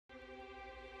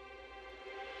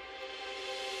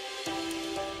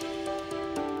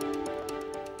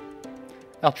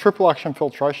Our Triple Action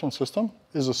Filtration System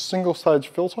is a single stage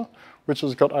filter which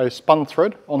has got a spun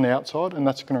thread on the outside, and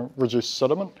that's going to reduce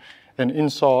sediment, and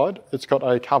inside it's got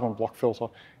a carbon block filter,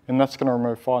 and that's going to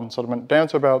remove fine sediment down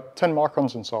to about 10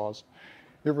 microns in size.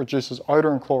 It reduces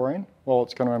odour and chlorine, while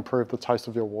it's going to improve the taste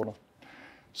of your water.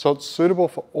 So it's suitable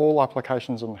for all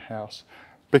applications in the house.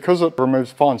 Because it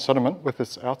removes fine sediment with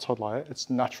its outside layer,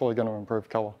 it's naturally going to improve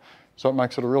colour. So it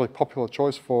makes it a really popular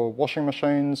choice for washing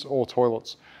machines or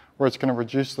toilets, where it's going to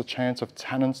reduce the chance of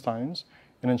tannin stains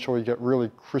and ensure you get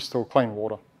really crystal clean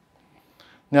water.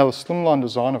 Now the slimline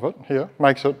design of it here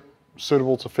makes it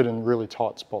suitable to fit in really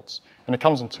tight spots, and it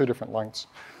comes in two different lengths.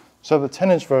 So the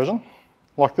 10-inch version,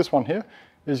 like this one here,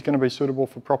 is going to be suitable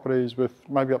for properties with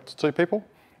maybe up to 2 people,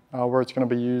 where it's going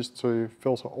to be used to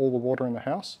filter all the water in the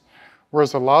house.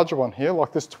 Whereas the larger one here,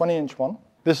 like this 20-inch one,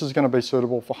 this is going to be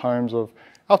suitable for homes of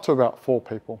up to about 4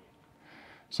 people.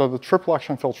 So the Triple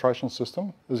Action Filtration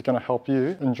System is going to help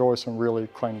you enjoy some really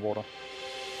clean water.